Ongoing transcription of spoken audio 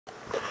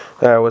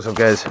Alright, what's up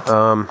guys?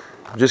 I'm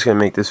just gonna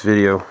make this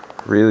video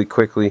really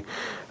quickly.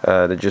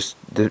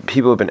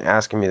 People have been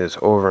asking me this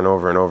over and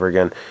over and over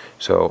again,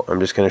 so I'm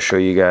just gonna show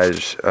you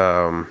guys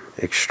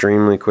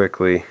extremely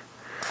quickly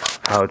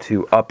how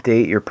to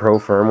update your Pro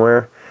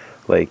firmware.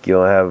 Like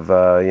you'll have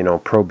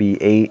Pro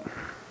B8,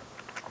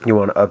 you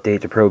want to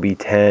update to Pro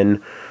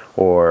B10,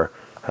 or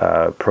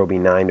Pro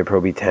B9 to Pro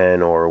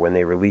B10, or when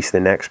they release the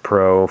next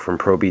Pro from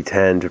Pro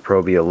B10 to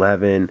Pro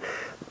B11.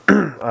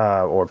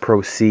 Or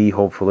Pro C,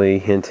 hopefully,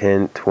 hint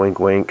hint, wink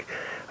wink.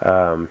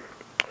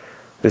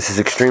 This is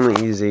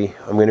extremely easy.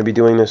 I'm going to be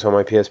doing this on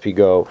my PSP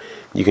Go.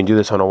 You can do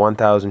this on a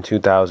 1000,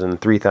 2000,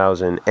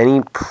 3000, any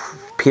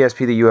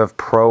PSP that you have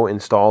Pro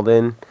installed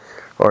in,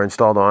 or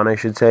installed on I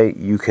should say.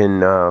 You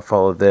can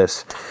follow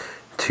this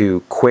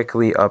to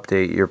quickly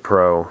update your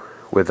Pro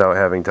without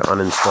having to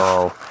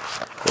uninstall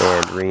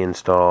and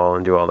reinstall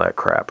and do all that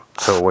crap.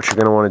 So what you're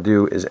going to want to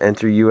do is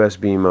enter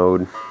USB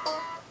mode.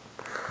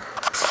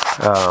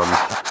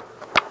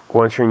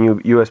 Once you're in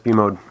USB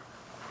mode,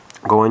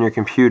 go on your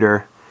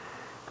computer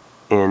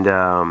and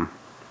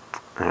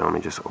let me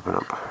just open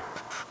up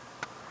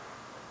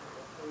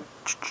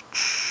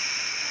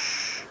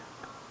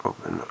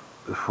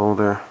the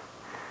folder.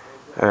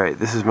 Alright,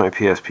 this is my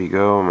PSP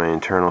Go, my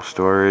internal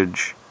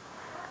storage.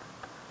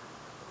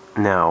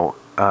 Now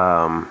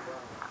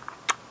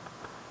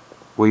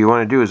what you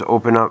want to do is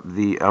open up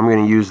I'm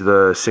going to use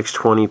the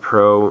 620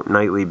 Pro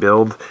nightly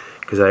build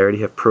because I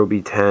already have Pro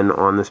B10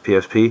 on this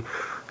PSP.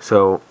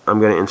 So I'm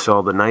going to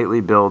install the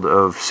nightly build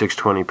of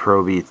 620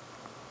 Pro B,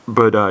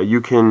 but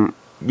you can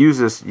use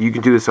this. You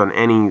can do this on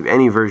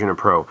any version of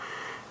Pro.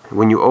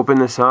 When you open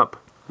this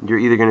up, you're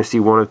either going to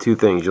see one of two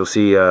things. You'll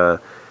see a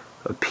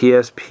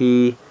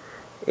PSP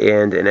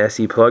and an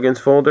SE plugins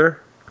folder,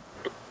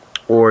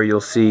 or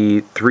you'll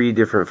see 3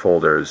 different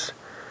folders,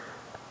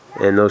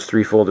 and those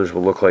 3 folders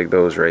will look like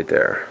those right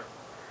there.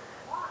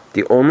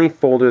 The only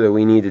folder that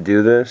we need to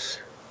do this,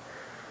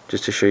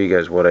 just to show you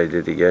guys what I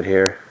did to get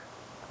here.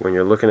 When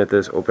you're looking at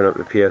this, open up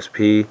the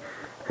PSP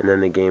and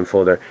then the game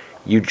folder.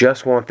 You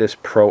just want this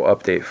Pro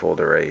Update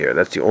folder right here.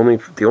 That's the only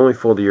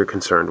folder you're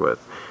concerned with.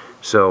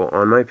 So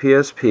on my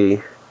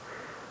PSP,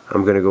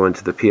 I'm going to go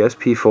into the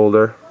PSP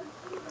folder,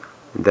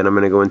 and then I'm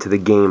going to go into the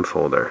game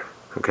folder.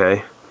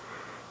 Okay?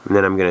 And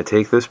then I'm going to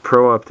take this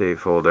Pro Update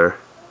folder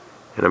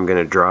and I'm going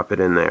to drop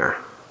it in there.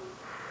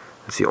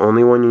 That's the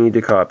only one you need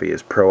to copy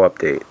is Pro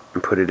Update,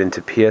 and put it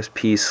into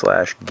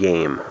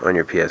PSP/game on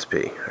your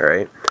PSP.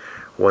 Alright?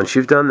 Once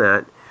you've done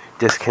that,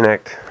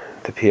 disconnect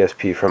the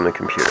PSP from the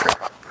computer.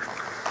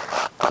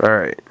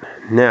 Alright,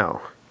 now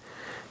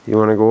you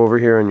want to go over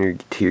here on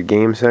to your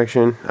game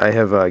section. I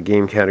have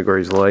game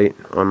categories light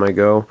on my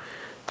Go,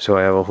 so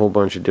I have a whole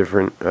bunch of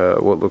different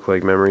what look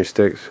like memory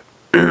sticks.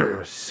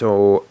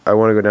 So I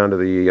want to go down to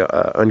the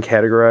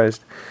uncategorized,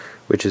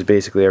 which is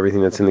basically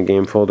everything that's in the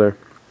game folder,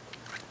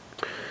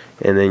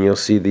 and then you'll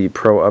see the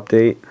Pro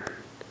Update.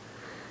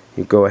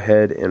 You go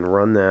ahead and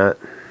run that.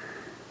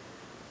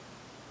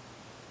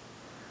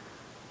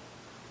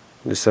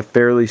 It's a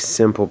fairly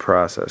simple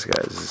process,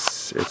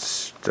 guys.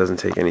 It doesn't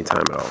take any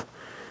time at all.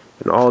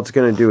 And all it's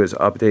going to do is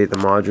update the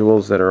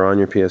modules that are on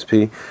your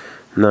PSP.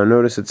 Now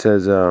notice it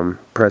says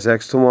press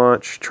X to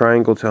launch,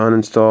 triangle to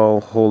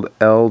uninstall, hold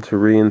L to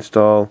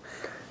reinstall,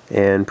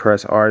 and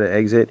press R to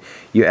exit.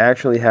 You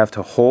actually have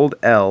to hold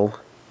L.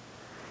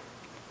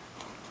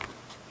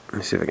 Let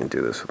me see if I can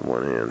do this with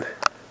one hand.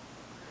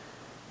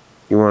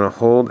 You want to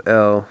hold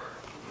L,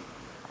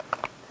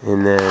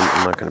 and then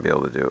I'm not going to be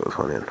able to do it with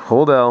one hand.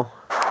 Hold L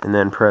and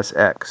then press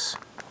X,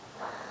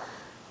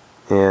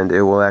 and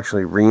it will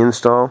actually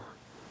reinstall.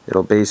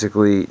 It'll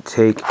basically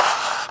take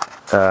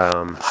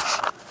I'm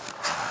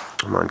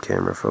on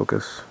camera,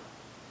 focus.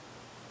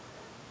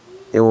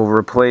 It will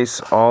replace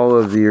all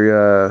of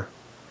the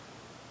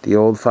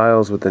old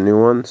files with the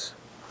new ones.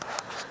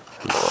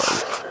 Come on.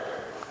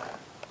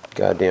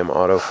 Goddamn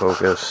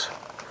autofocus.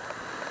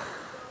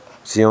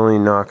 It's the only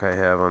knock I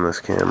have on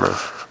this camera.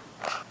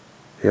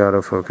 The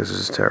autofocus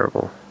is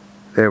terrible.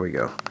 There we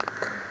go.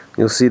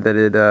 You'll see that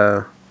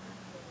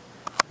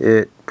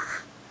it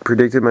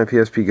predicted my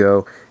PSP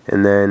Go,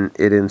 and then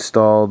it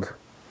installed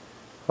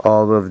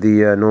all of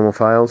the normal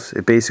files.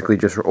 It basically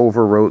just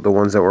overwrote the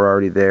ones that were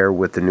already there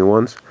with the new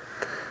ones.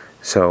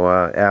 So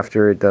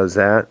after it does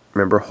that,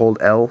 remember, hold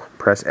L,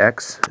 press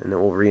X, and it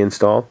will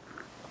reinstall.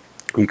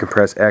 You can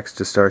press X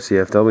to start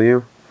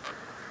CFW.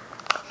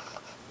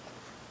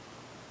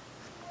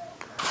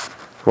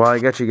 While I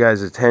got you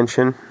guys'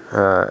 attention,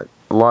 a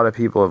lot of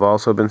people have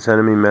also been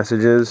sending me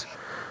messages.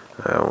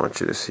 I want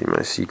you to see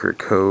my secret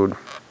code.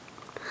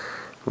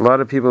 A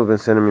lot of people have been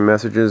sending me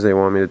messages. They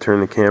want me to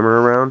turn the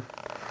camera around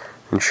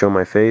and show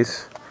my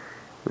face.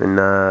 And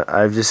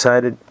I've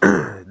decided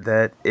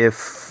that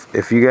if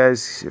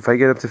I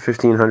get up to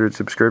 1,500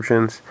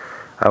 subscriptions,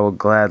 I will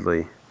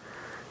gladly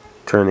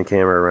turn the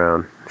camera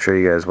around, show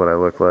you guys what I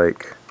look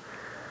like.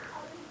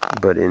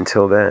 But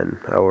until then,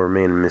 I will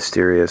remain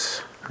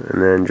mysterious.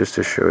 And then just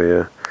to show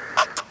you,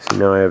 see,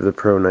 now I have the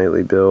Pro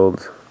Nightly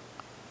build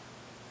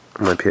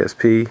on my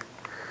PSP.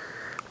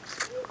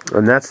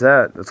 And that's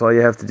that. That's all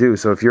you have to do.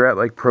 So if you're at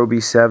like Pro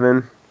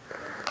B7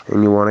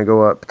 and you want to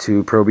go up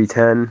to Pro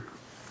B10,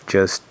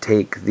 just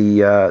take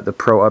the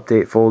Pro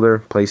Update folder,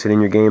 place it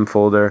in your game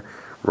folder,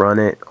 run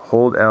it,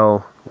 hold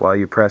L while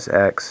you press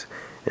X,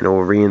 and it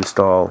will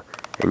reinstall,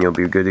 and you'll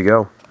be good to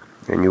go.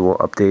 And you will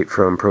update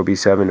from Pro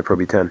B7 to Pro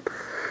B10.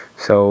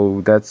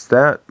 So that's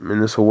that,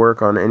 and this will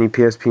work on any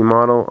PSP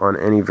model, on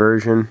any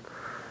version.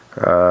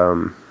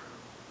 You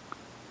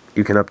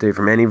can update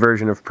from any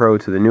version of Pro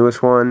to the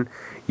newest one.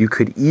 You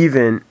could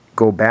even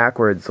go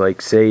backwards,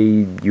 like say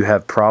you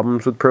have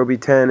problems with Pro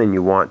B10 and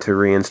you want to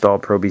reinstall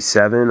Pro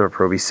B7 or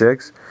Pro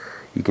B6,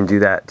 you can do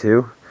that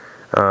too.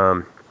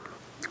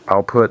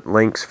 I'll put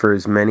links for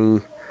as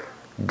many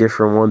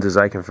different ones as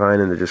I can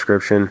find in the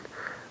description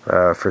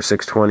for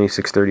 620,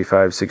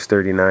 635,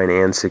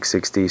 639, and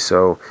 660.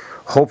 So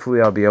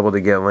hopefully I'll be able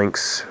to get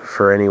links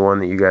for any one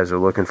that you guys are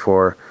looking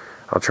for.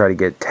 I'll try to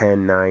get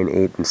 10, 9,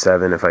 8, and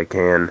 7 if I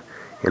can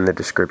in the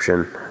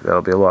description.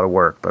 That'll be a lot of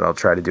work, but I'll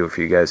try to do it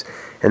for you guys.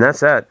 And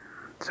that's that.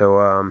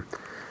 So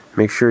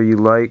make sure you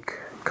like,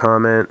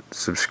 comment,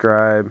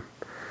 subscribe,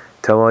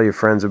 tell all your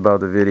friends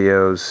about the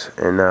videos,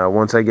 and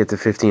once I get to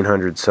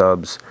 1,500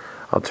 subs,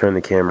 I'll turn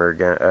the camera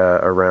again,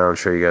 around,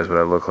 show you guys what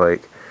I look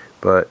like.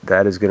 But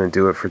that is going to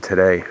do it for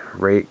today.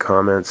 Rate,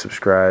 comment,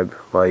 subscribe,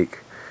 like.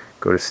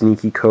 Go to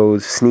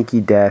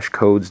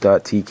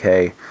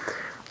sneaky-codes.tk.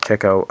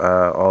 Check out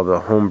all the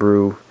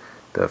homebrew,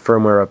 the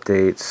firmware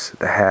updates,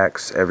 the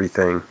hacks,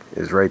 everything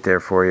is right there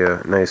for you.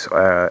 Nice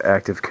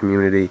active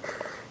community.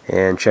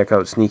 And check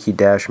out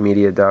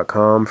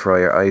sneaky-media.com for all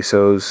your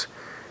ISOs,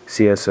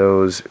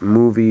 CSOs,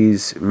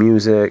 movies,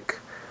 music,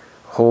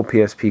 whole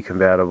PSP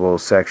compatible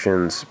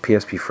sections,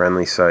 PSP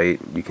friendly site.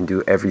 You can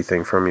do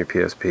everything from your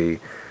PSP.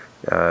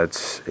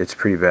 It's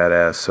pretty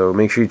badass. So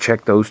make sure you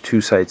check those two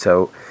sites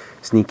out,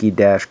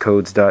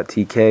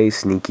 sneaky-codes.tk,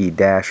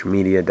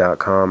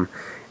 sneaky-media.com.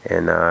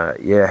 And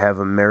yeah, have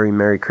a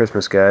Merry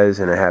Christmas, guys,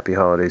 and a happy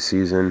holiday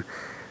season.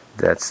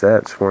 That's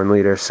that. Sworn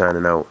Leader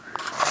signing out.